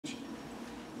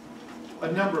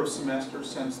a number of semesters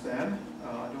since then.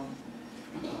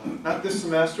 Not this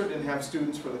semester, didn't have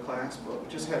students for the class, but we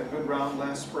just had a good round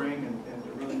last spring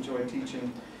and really enjoyed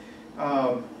teaching.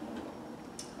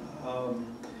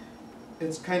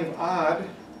 It's kind of odd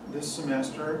this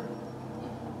semester.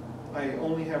 I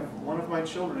only have one of my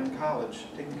children in college,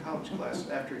 taking college classes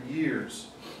after years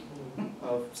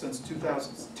since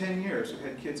 10 years we've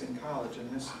had kids in college,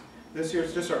 and this year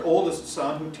it's just our oldest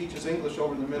son who teaches English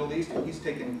over in the Middle East, and he's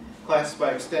taking classes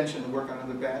by extension to work on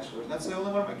other bachelors. That's the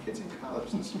only one of my kids in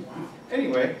college this year.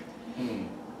 Anyway,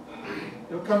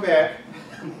 it'll come back.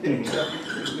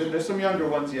 There's some younger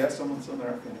ones yet, some that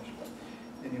aren't finished. But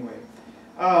anyway,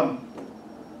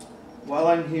 while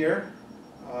I'm here,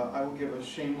 I will give a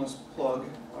shameless plug,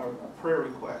 a prayer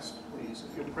request, please.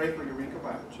 If you'll pray for Eureka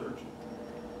Bible Church.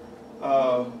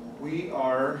 We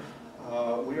are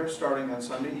starting on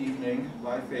Sunday evening,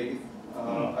 by faith,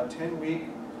 a 10-week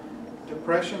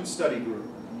depression study group.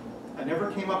 I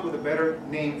never came up with a better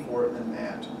name for it than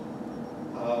that.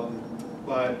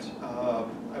 But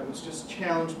I was just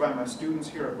challenged by my students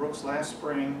here at Brooks last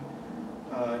spring.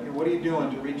 What are you doing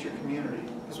to reach your community?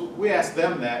 Because we asked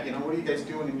them that, what are you guys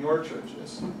doing in your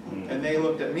churches? And they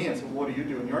looked at me and said, what do you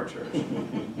do in your church?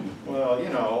 Well,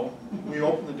 we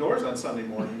open the doors on Sunday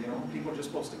morning, people are just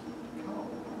supposed to come.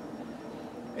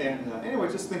 And anyway,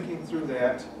 just thinking through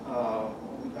that,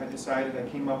 I decided, I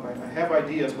came up, I have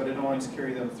ideas, but I don't always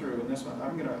carry them through. And this one,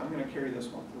 I'm gonna carry this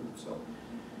one through. So,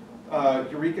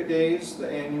 Eureka Days, the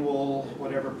annual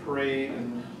whatever parade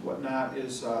and whatnot,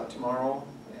 is tomorrow.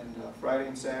 Friday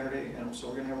and Saturday, and so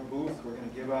we're going to have a booth. We're going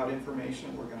to give out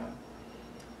information. We're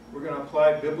going to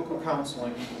apply biblical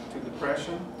counseling to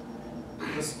depression.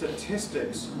 The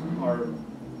statistics are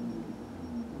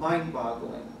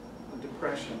mind-boggling.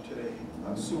 Depression today,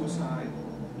 suicide,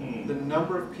 the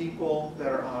number of people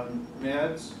that are on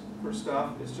meds for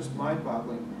stuff is just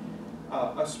mind-boggling.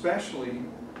 Especially,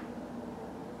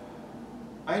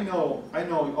 I know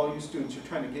all you students, you're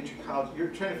trying to get your college. You're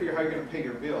trying to figure out how you're going to pay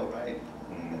your bill, right?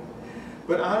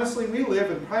 But honestly, we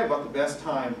live in probably about the best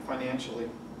time financially.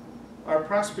 Our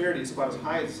prosperity is about as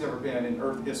high as it's ever been in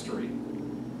Earth history.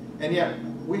 And yet,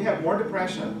 we have more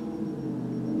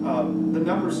depression. The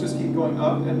numbers just keep going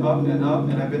up and up and up.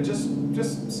 And I've been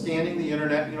just scanning the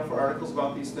internet, for articles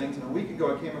about these things. And a week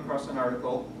ago, I came across an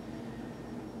article.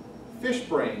 Fish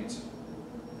brains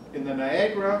in the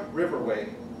Niagara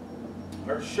Riverway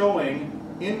are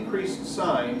showing increased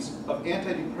signs of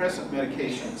antidepressant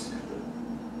medications.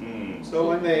 So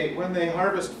when they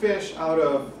harvest fish out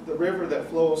of the river that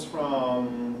flows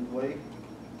from Lake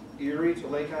Erie to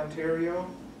Lake Ontario,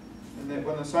 and then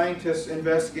when the scientists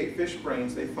investigate fish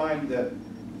brains, they find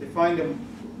them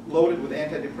loaded with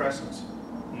antidepressants.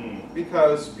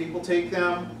 Because people take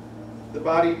them, the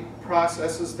body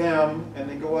processes them, and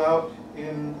they go out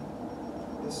in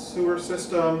the sewer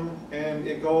system, and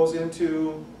it goes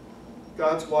into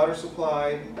God's water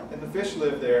supply, and the fish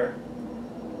live there.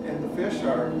 And the fish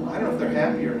are, I don't know if they're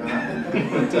happy or not,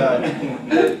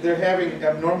 but they're having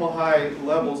abnormal high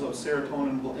levels of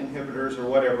serotonin inhibitors or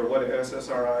whatever,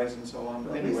 SSRIs and so on.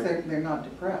 But anyway, at least they're not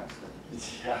depressed.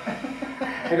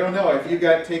 I don't know. If you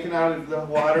got taken out of the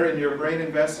water and your brain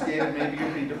investigated, maybe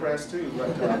you'd be depressed too. But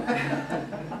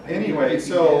anyway,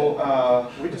 so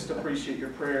we just appreciate your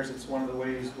prayers. It's one of the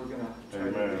ways we're going to try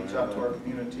to reach out to our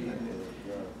community.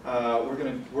 We're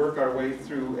going to work our way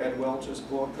through Ed Welch's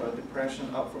book, Depression,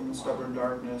 Up from the Stubborn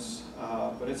Darkness,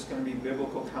 but it's going to be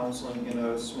biblical counseling in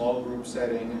a small group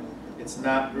setting. It's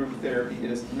not group therapy.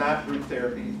 It is not group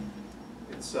therapy.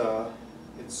 It's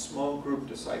small group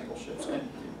discipleships, and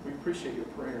we appreciate your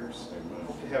prayers. I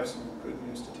hope to have some good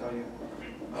news to tell you.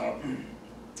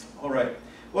 All right.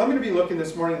 Well, I'm going to be looking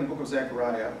this morning in the book of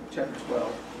Zechariah, chapter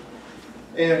 12.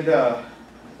 And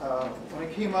when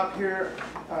I came up here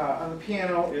on the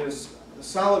piano is The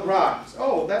Solid Rock.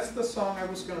 Oh, that's the song I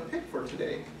was going to pick for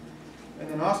today. And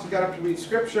then Austin got up to read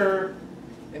scripture,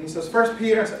 and he says, 1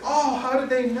 Peter. I said, oh, how did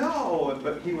they know?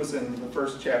 But he was in the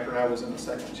first chapter, and I was in the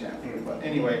second chapter. But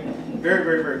anyway, very,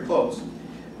 very, very close.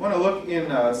 I want to look in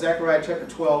Zechariah chapter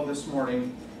 12 this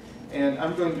morning, and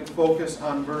I'm going to focus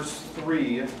on verse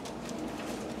 3.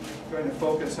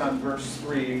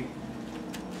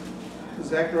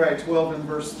 Zechariah 12 and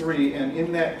verse 3, and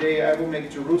in that day I will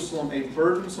make Jerusalem a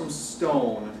burdensome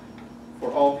stone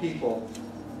for all people.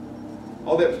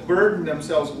 All that burden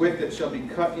themselves with it shall be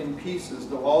cut in pieces,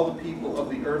 though all the people of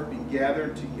the earth be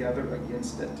gathered together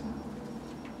against it.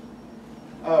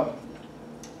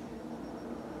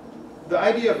 The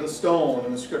idea of the stone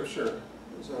in the scripture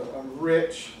is a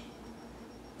rich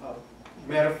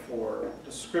metaphor,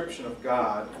 description of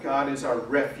God. God is our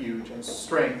refuge and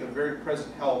strength, a very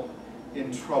present help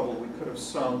in trouble. We could have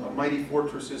sung, "A Mighty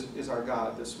Fortress is Our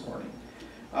God" this morning.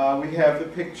 We have the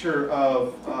picture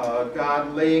of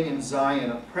God laying in Zion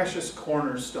a precious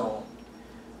cornerstone.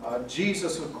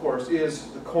 Jesus, of course, is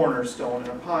the cornerstone,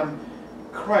 and upon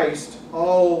Christ,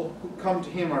 all who come to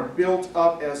Him are built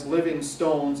up as living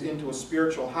stones into a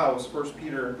spiritual house. 1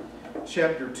 Peter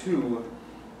chapter 2.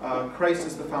 Christ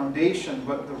is the foundation,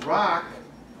 but the rock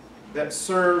that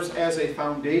serves as a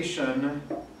foundation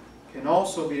can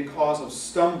also be a cause of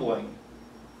stumbling,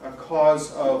 a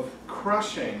cause of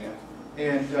crushing.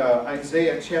 And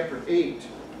Isaiah chapter 8,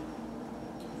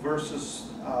 verses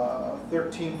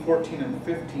 13, 14, and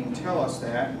 15 tell us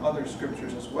that, and other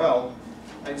scriptures as well.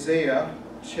 Isaiah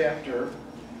chapter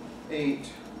 8.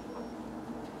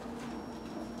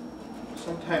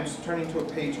 Sometimes turning to a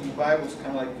page in the Bible is kind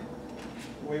of like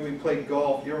the way we play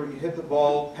golf. You hit the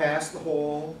ball past the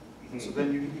hole, so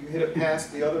then you hit it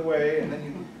past the other way, and then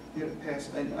you hit it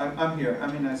past. I'm here.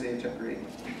 I'm in Isaiah chapter 8.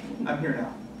 I'm here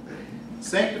now.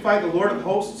 Sanctify the Lord of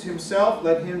hosts Himself.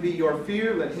 Let Him be your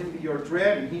fear. Let Him be your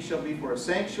dread. And He shall be for a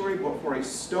sanctuary, but for a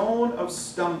stone of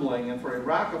stumbling, and for a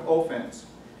rock of offense,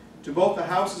 to both the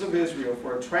houses of Israel,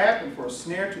 for a trap and for a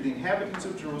snare to the inhabitants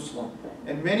of Jerusalem.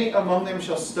 And many among them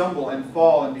shall stumble and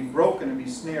fall and be broken and be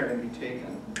snared and be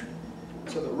taken.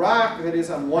 So the rock that is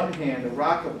on one hand a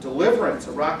rock of deliverance,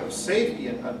 a rock of safety,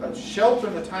 and a shelter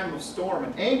in the time of storm,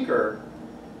 an anchor,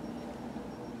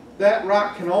 that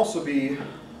rock can also be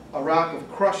a rock of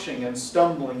crushing and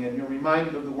stumbling. And you're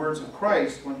reminded of the words of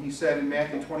Christ when He said in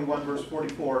Matthew 21 verse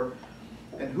 44,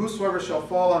 "And whosoever shall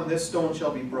fall on this stone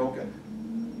shall be broken.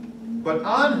 But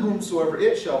on whomsoever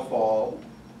it shall fall,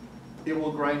 it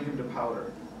will grind him to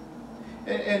powder."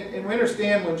 And we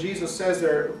understand when Jesus says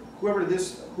there,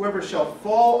 whoever shall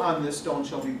fall on this stone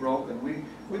shall be broken.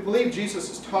 We believe Jesus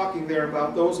is talking there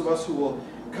about those of us who will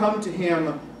come to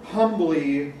Him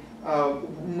humbly,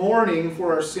 mourning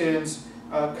for our sins,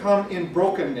 come in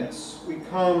brokenness. We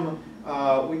come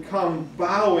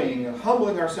bowing,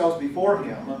 humbling ourselves before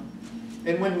Him.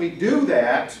 And when we do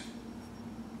that,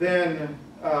 then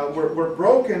we're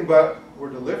broken, but we're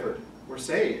delivered. We're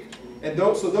saved. And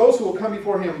so those who will come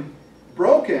before Him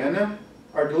broken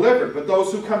are delivered. But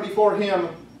those who come before Him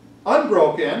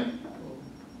unbroken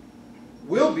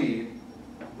will be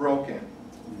broken.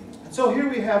 And so here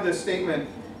we have this statement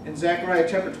in Zechariah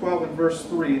chapter 12 and verse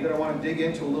 3 that I want to dig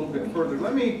into a little bit further.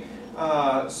 Let me,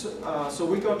 so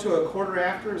we go to a quarter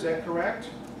after, is that correct?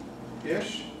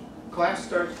 Ish?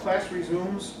 Class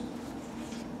resumes?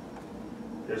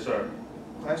 Yes, sir.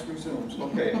 Class resumes.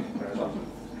 Okay.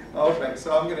 Okay.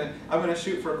 So I'm gonna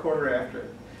shoot for a quarter after.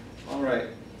 All right.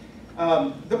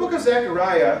 The book of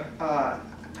Zechariah. I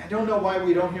don't know why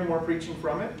we don't hear more preaching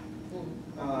from it.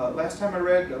 Last time I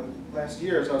read, last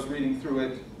year as I was reading through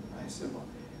it, I said, well,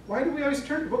 why do we always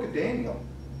turn to the book of Daniel?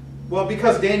 Well,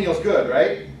 because Daniel's good,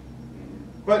 right?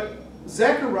 But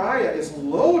Zechariah is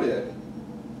loaded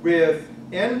with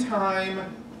end-time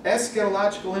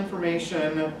eschatological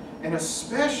information, and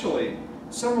especially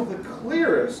some of the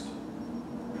clearest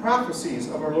prophecies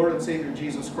of our Lord and Savior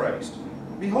Jesus Christ.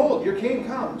 Behold, your king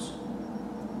comes,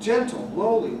 gentle,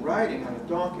 lowly, riding on a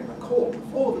donkey, on a colt, the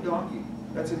foal of a donkey.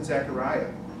 That's in Zechariah.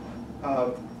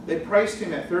 They priced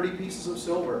him at 30 pieces of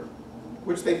silver,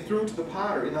 which they threw to the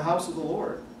potter in the house of the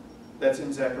Lord. That's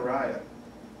in Zechariah.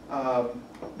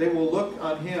 They will look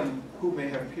on him who may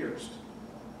have pierced.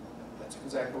 That's in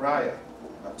Zechariah.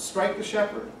 Strike the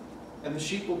shepherd, and the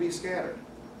sheep will be scattered.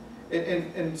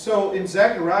 And so in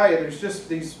Zechariah, there's just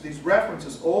these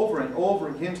references over and over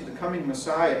again to the coming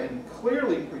Messiah, and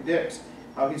clearly predicts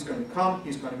how He's going to come.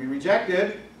 He's going to be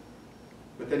rejected,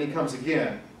 but then He comes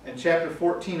again. In chapter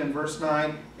 14 and verse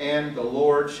 9, and the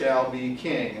Lord shall be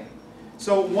king.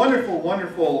 So wonderful,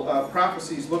 wonderful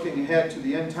prophecies looking ahead to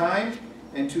the end time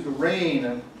and to the reign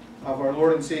of our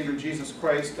Lord and Savior Jesus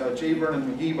Christ. J. Vernon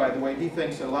McGee, by the way, he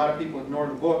thinks that a lot of people ignore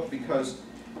the book because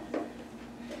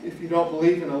if you don't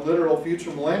believe in a literal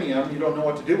future millennium, you don't know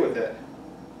what to do with it.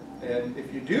 And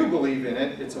if you do believe in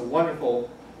it, it's a wonderful,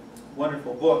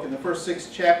 wonderful book. In the first 6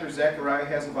 chapters, Zechariah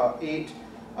has about 8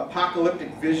 apocalyptic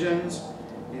visions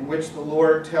in which the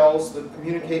Lord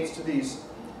communicates to these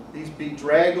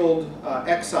bedraggled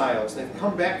exiles. They've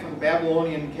come back from the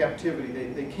Babylonian captivity.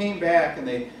 They came back and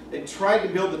they tried to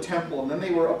build the temple, and then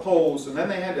they were opposed, and then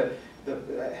they had to,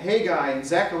 Haggai and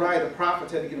Zechariah the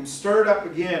prophets had to get them stirred up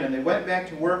again, and they went back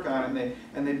to work on it,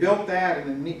 and they built that,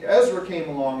 and then Ezra came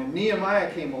along, and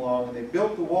Nehemiah came along, and they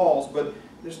built the walls, but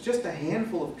there's just a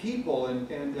handful of people, and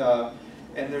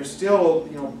there's still,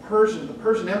 the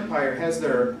Persian Empire has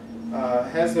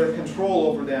their control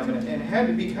over them, and it had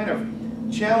to be kind of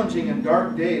challenging and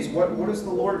dark days. What is the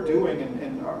Lord doing?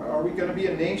 And are we going to be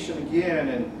a nation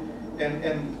again?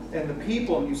 And the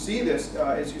people, and you see this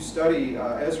as you study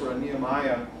Ezra and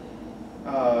Nehemiah,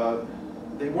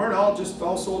 they weren't all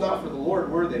sold out for the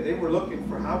Lord, were they? They were looking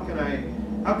for how can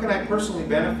I personally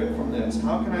benefit from this?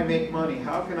 How can I make money?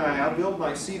 How can I'll build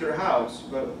my cedar house?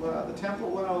 But the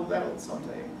temple, well, that'll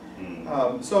someday.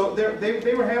 So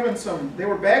they were having they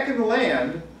were back in the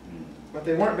land, but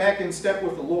they weren't back in step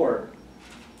with the Lord.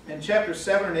 In chapter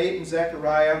 7 and 8 in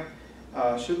Zechariah,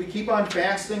 should we keep on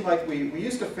fasting like we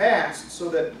used to fast so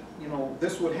that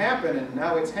this would happen, and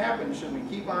now it's happened? Should we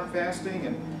keep on fasting?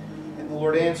 And the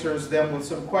Lord answers them with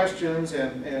some questions,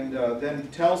 and then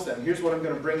tells them, here's what I'm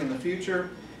going to bring in the future.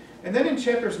 And then in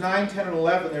chapters 9, 10, and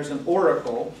 11, there's an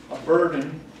oracle, a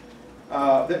burden,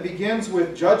 that begins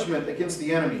with judgment against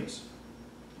the enemies.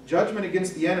 Judgment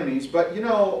against the enemies. But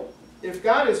if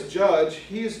God is judge,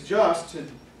 He is just to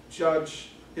judge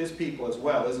His people as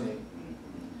well, isn't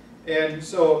He? And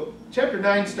so chapter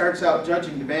 9 starts out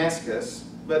judging Damascus,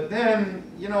 but then,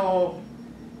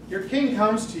 your king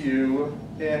comes to you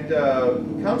and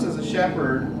comes as a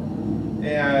shepherd,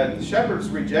 and the shepherd's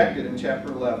rejected in chapter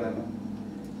 11.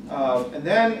 And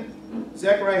then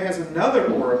Zechariah has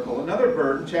another oracle, another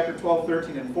burden, chapter 12,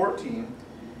 13, and 14,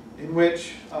 in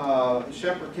which the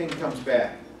shepherd king comes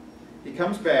back. He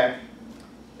comes back,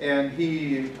 and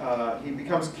he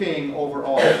becomes king over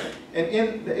all.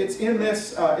 And it's in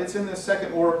this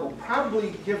second oracle,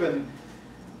 probably given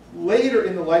later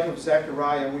in the life of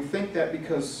Zechariah. We think that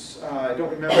because, I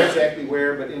don't remember exactly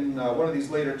where, but in one of these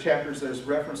later chapters there's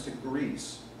reference to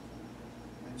Greece.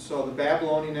 And so the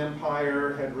Babylonian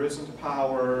Empire had risen to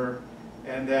power,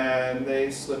 and then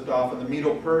they slipped off, and the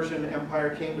Medo-Persian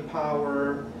Empire came to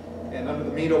power. And under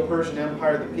the Medo-Persian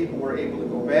Empire, the people were able to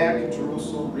go back to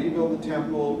Jerusalem, rebuild the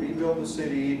temple, rebuild the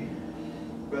city.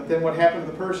 But then what happened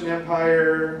to the Persian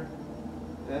Empire?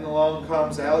 Then along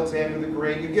comes Alexander the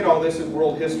Great. You get all this in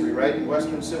world history, right? In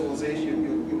Western civilization,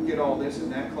 you get all this in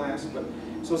that class. But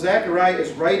so Zechariah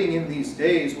is writing in these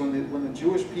days when the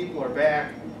Jewish people are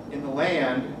back in the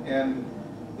land, and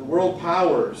the world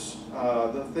powers,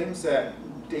 the things that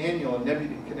Daniel and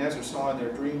Nebuchadnezzar saw in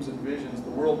their dreams and visions, the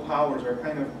world powers are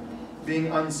kind of being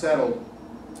unsettled.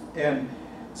 And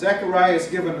Zechariah is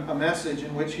given a message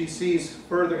in which he sees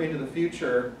further into the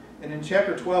future. And in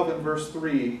chapter 12 and verse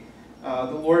 3,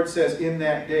 the Lord says, in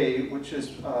that day, which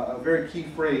is a very key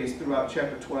phrase throughout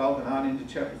chapter 12 and on into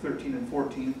chapter 13 and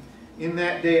 14, in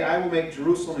that day I will make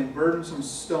Jerusalem a burdensome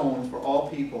stone for all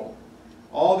people.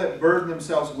 All that burden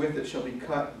themselves with it shall be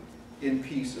cut in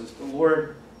pieces. The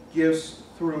Lord gives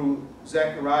through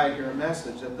Zechariah here a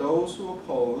message that those who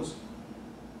oppose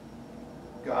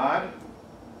God,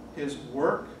 His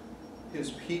work,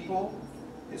 His people,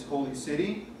 His holy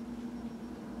city,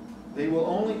 they will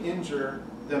only injure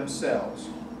themselves.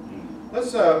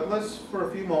 Let's for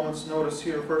a few moments notice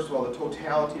here, first of all, the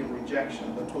totality of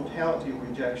rejection. The totality of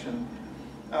rejection.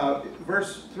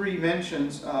 Verse 3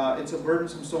 mentions it's a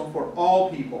burdensome stone for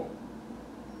all people.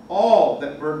 All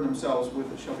that burden themselves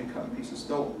with it shall be cut in pieces,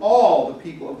 though all the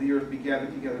people of the earth be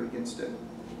gathered together against it.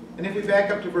 And if we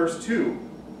back up to verse 2,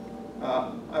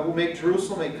 I will make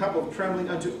Jerusalem a cup of trembling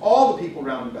unto all the people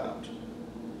round about,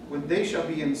 when they shall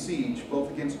be in siege,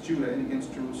 both against Judah and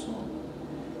against Jerusalem.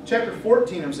 Chapter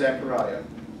 14 of Zechariah.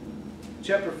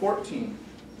 Chapter 14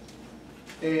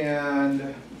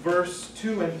 and verse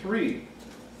 2 and 3.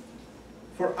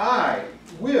 For I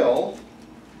will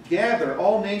gather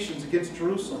all nations against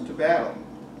Jerusalem to battle.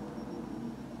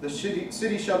 The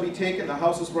city shall be taken, the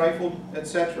houses rifled,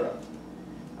 etc.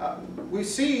 We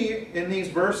see in these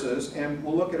verses, and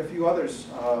we'll look at a few others,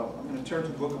 I'm going to turn to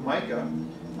the book of Micah,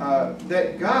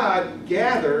 that God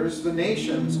gathers the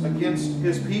nations against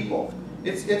His people.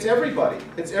 It's everybody.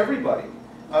 It's everybody.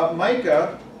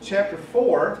 Micah chapter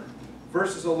 4,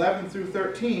 verses 11 through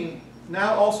 13,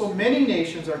 now also many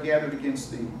nations are gathered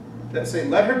against thee, that say,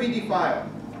 let her be defiled.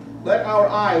 Let our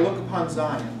eye look upon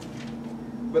Zion.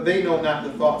 But they know not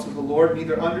the thoughts of the Lord,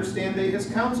 neither understand they His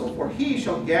counsel. For He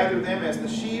shall gather them as the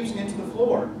sheaves into the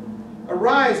floor.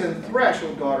 Arise and thresh,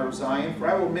 O daughter of Zion, for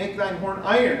I will make thine horn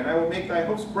iron, and I will make thy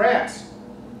hoofs brass.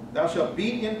 Thou shalt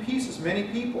beat in pieces many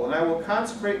people, and I will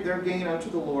consecrate their gain unto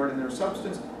the Lord, and their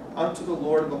substance unto the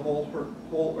Lord of the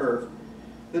whole earth.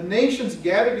 The nations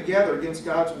gather together against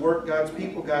God's work, God's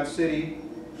people, God's city,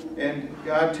 and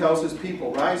God tells His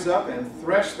people, rise up and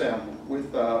thresh them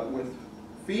with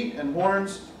feet and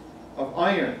horns of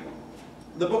iron.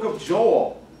 The book of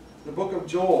Joel. The book of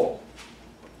Joel.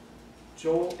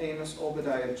 Joel, Amos,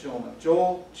 Obadiah, Jonah.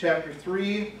 Joel chapter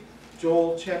 3.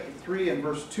 Joel chapter 3 and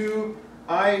verse 2.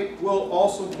 I will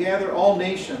also gather all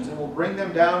nations and will bring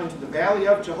them down into the valley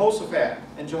of Jehoshaphat.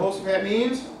 And Jehoshaphat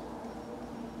means?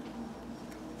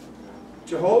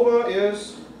 Jehovah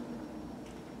is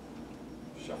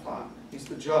Shaphat. He's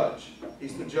the judge.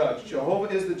 He's the judge. Jehovah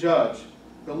is the judge.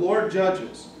 The Lord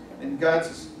judges. And God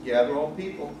says, gather all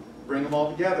people. Bring them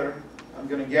all together. I'm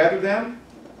going to gather them.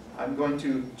 I'm going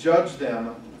to judge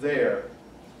them there.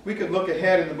 We could look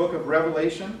ahead in the book of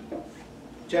Revelation,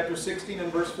 chapter 16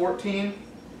 and verse 14.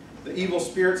 The evil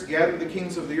spirits gather the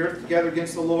kings of the earth together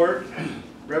against the Lord.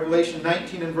 Revelation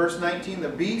 19 and verse 19. The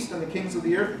beast and the kings of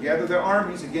the earth gather their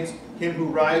armies against him who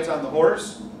rides on the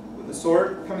horse with the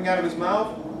sword coming out of his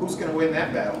mouth. Who's going to win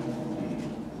that battle?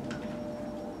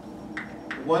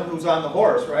 The one who's on the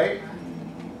horse, right?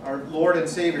 Our Lord and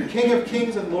Savior, King of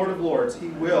kings and Lord of lords. He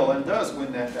will and does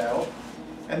win that battle.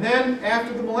 And then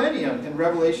after the millennium, in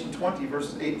Revelation 20,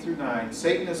 verses 8 through 9,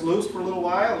 Satan is loose for a little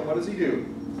while, and what does he do?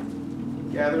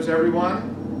 He gathers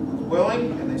everyone who's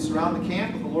willing, and they surround the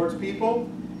camp of the Lord's people.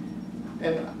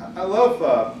 And I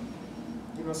love,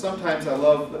 sometimes I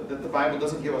love that the Bible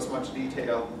doesn't give us much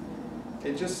detail.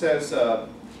 It just says, well,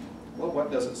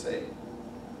 what does it say?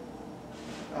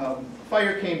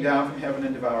 Fire came down from heaven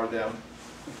and devoured them.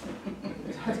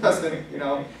 It doesn't,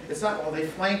 it's not, well, they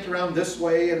flanked around this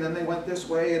way, and then they went this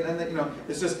way, and then, they,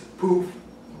 it's just poof.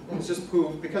 It's just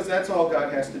poof, because that's all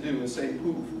God has to do is say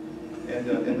poof, and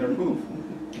they're poof.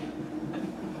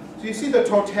 So you see the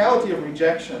totality of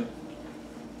rejection.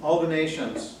 All the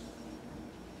nations,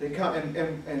 they come,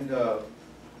 now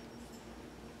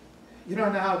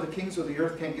the kings of the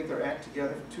earth can't get their act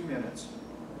together for 2 minutes.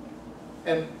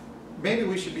 And maybe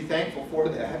we should be thankful for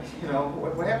that.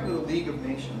 What happened to the League of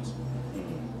Nations?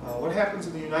 What happens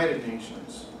in the United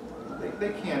Nations?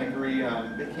 They can't agree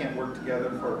on, they can't work together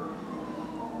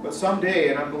but someday,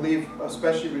 and I believe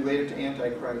especially related to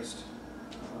Antichrist,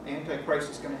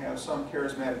 Antichrist is going to have some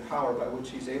charismatic power by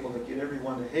which he's able to get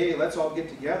everyone to, hey, let's all get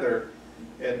together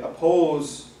and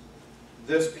oppose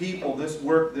this people, this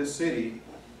work, this city.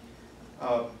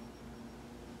 But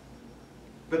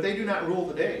they do not rule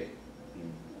the day.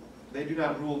 They do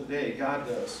not rule the day. God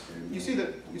does. You see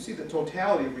the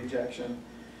totality of rejection.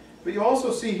 But you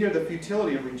also see here the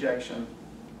futility of rejection.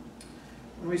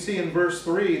 And we see in verse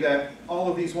 3 that all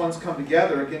of these ones come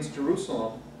together against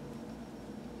Jerusalem.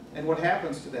 And what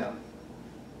happens to them?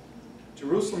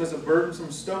 Jerusalem is a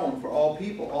burdensome stone for all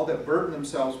people. All that burden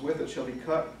themselves with it shall be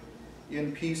cut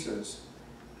in pieces.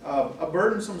 A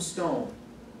burdensome stone.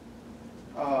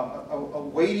 A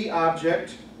weighty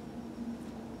object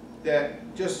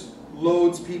that just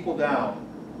loads people down.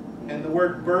 And the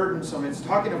word burdensome, it's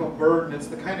talking of a burden. It's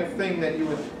the kind of thing that you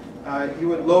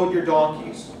would load your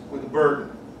donkeys with a burden,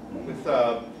 with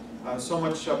so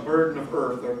much burden of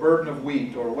earth or burden of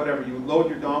wheat or whatever. You would load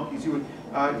your donkeys. You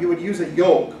would use a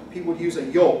yoke. People would use a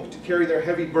yoke to carry their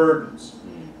heavy burdens.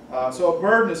 So a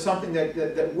burden is something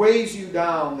that weighs you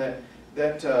down, that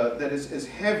is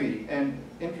heavy. And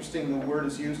interesting, the word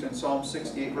is used in Psalm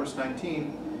 68, verse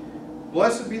 19.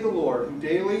 Blessed be the Lord, who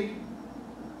daily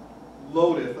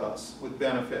loadeth us with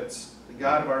benefits, the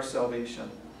God of our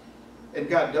salvation. And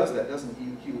God does that, doesn't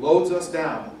he? He loads us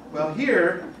down. Well,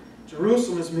 here,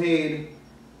 Jerusalem is made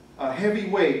a heavy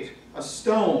weight, a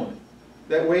stone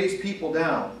that weighs people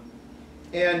down.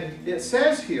 And it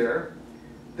says here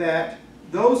that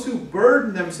those who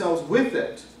burden themselves with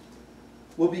it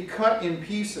will be cut in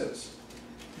pieces.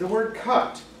 The word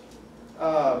cut,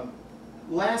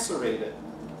 lacerated,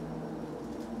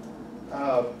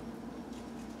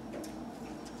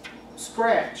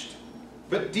 scratched,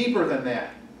 but deeper than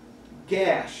that,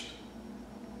 gashed,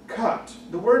 cut.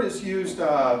 The word is used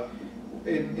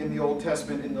in the Old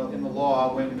Testament, in the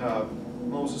law, when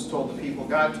Moses told the people,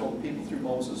 God told the people through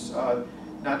Moses,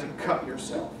 not to cut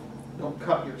yourself. Don't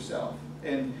cut yourself.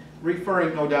 And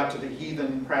referring, no doubt, to the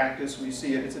heathen practice, we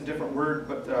see it. It's a different word,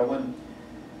 but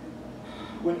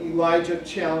when Elijah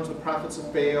challenged the prophets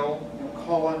of Baal,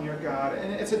 call on your God,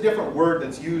 and it's a different word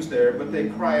that's used there, but they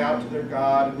cry out to their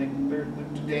God, and they're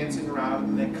dancing around,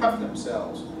 and they cut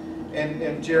themselves.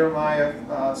 And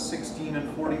Jeremiah 16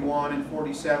 and 41 and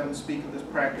 47 speak of this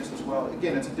practice as well.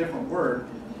 Again, it's a different word,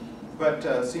 but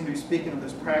seem to be speaking of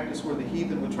this practice where the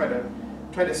heathen would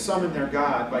try to summon their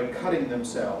God by cutting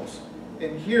themselves.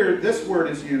 And here, this word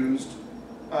is used.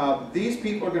 These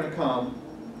people are going to come,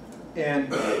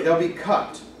 and they'll be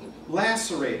cut,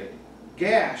 lacerated,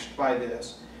 gashed by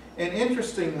this. And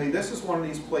interestingly, this is one of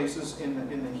these places in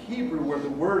the Hebrew where the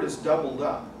word is doubled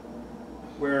up,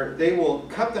 where they will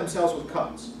cut themselves with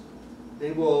cuts.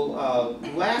 They will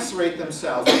lacerate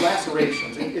themselves with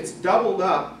lacerations. It's doubled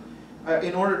up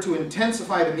in order to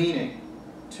intensify the meaning.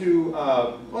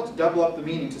 well, to double up the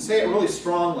meaning, to say it really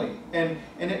strongly. And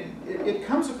it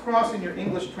comes across in your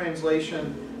English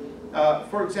translation.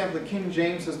 For example, the King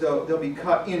James says they'll be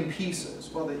cut in pieces.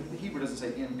 Well, the Hebrew doesn't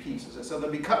say in pieces. So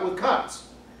they'll be cut with cuts.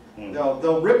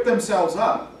 They'll rip themselves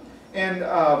up. And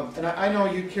I know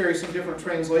you carry some different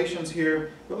translations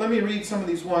here, but let me read some of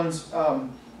these ones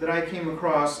that I came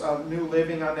across. New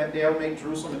Living: on that day I'll make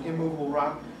Jerusalem an immovable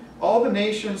rock. All the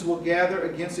nations will gather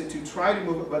against it to try to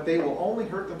move it, but they will only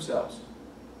hurt themselves.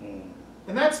 And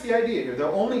that's the idea here. They'll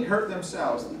only hurt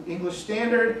themselves. The English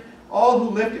Standard: all who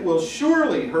lift it will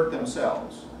surely hurt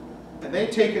themselves. And they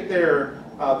take it there,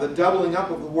 the doubling up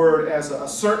of the word, as a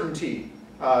certainty.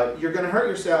 You're going to hurt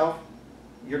yourself.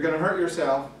 You're going to hurt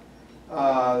yourself.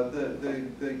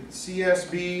 The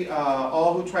CSB: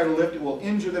 all who try to lift it will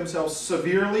injure themselves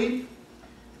severely.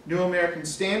 New American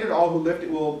Standard: all who lift it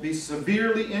will be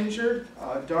severely injured.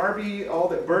 Darby: all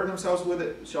that burden themselves with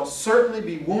it shall certainly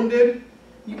be wounded.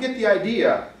 You get the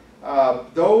idea.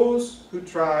 Those who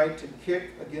try to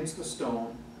kick against the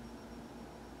stone,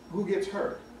 who gets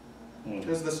hurt?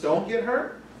 Does the stone get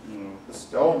hurt? The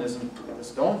stone's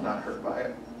not hurt by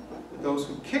it. But those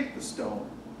who kick the stone.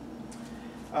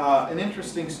 An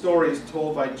interesting story is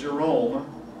told by Jerome.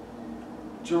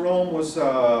 Jerome was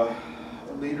a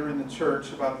leader in the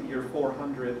church about the year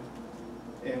 400,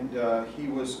 and he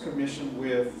was commissioned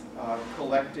with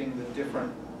collecting the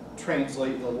different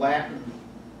the Latin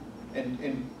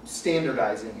and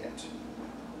standardizing it.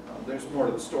 There's more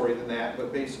to the story than that,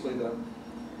 but basically the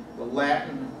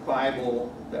Latin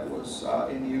Bible that was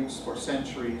in use for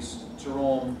centuries,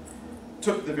 Jerome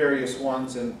took the various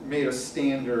ones and made a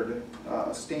standard.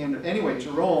 Anyway,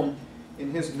 Jerome,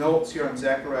 in his notes here on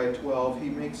Zechariah 12,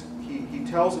 he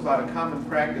tells about a common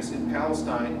practice in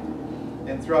Palestine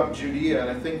and throughout Judea, and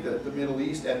I think the Middle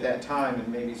East at that time, and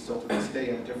maybe still to this day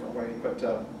in a different way. But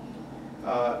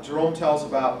Jerome tells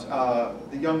about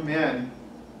the young men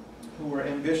who were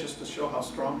ambitious to show how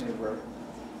strong they were.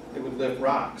 They would lift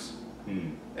rocks.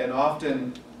 And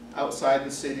often outside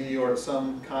the city or at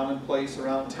some common place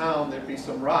around town, there'd be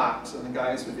some rocks, and the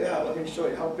guys would, yeah, let me show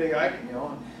you how big I can,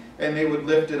 and they would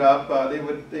lift it up. They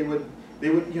would,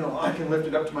 I can lift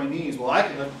it up to my knees. Well, I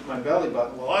can lift it to my belly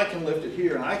button. Well, I can lift it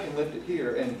here, and I can lift it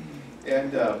here,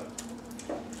 and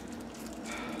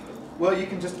well, you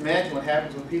can just imagine what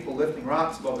happens with people lifting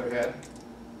rocks above their head.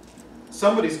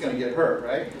 Somebody's going to get hurt,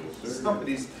 right?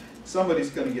 Somebody's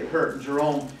going to get hurt. And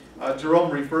Jerome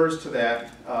refers to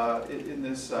that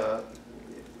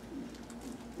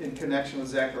in connection with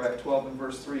Zechariah 12 and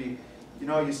verse 3.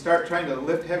 You start trying to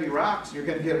lift heavy rocks, and you're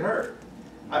going to get hurt.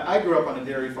 I grew up on a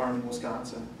dairy farm in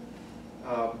Wisconsin.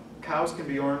 Cows can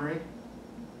be ornery.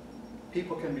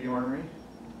 People can be ornery.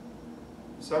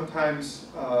 Sometimes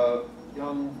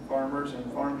young farmers and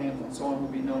farmhands and so on will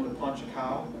be known to punch a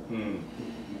cow.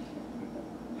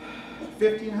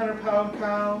 1,500-pound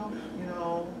cow,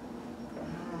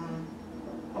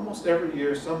 almost every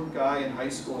year some guy in high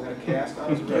school had a cast on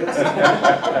his wrist.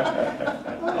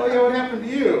 Oh yeah, what happened to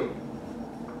you?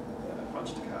 I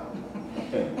punched a cow.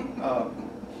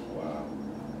 Wow.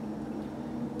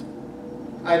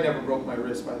 I never broke my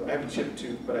wrist, by the way. I have a chipped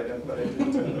tooth, but I didn't.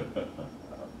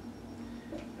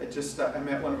 I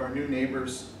met one of our new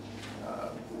neighbors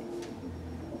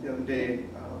the other day.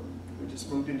 We just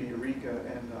moved into Eureka,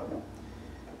 and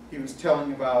he was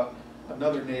telling about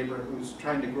another neighbor who's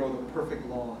trying to grow the perfect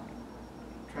lawn.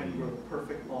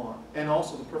 And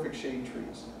also the perfect shade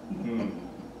trees.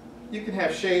 You can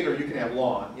have shade or you can have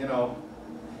lawn,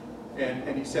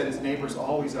 And he said his neighbor's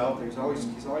always out there.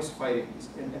 He's always fighting.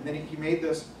 And then he made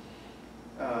this.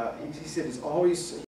 He said he's always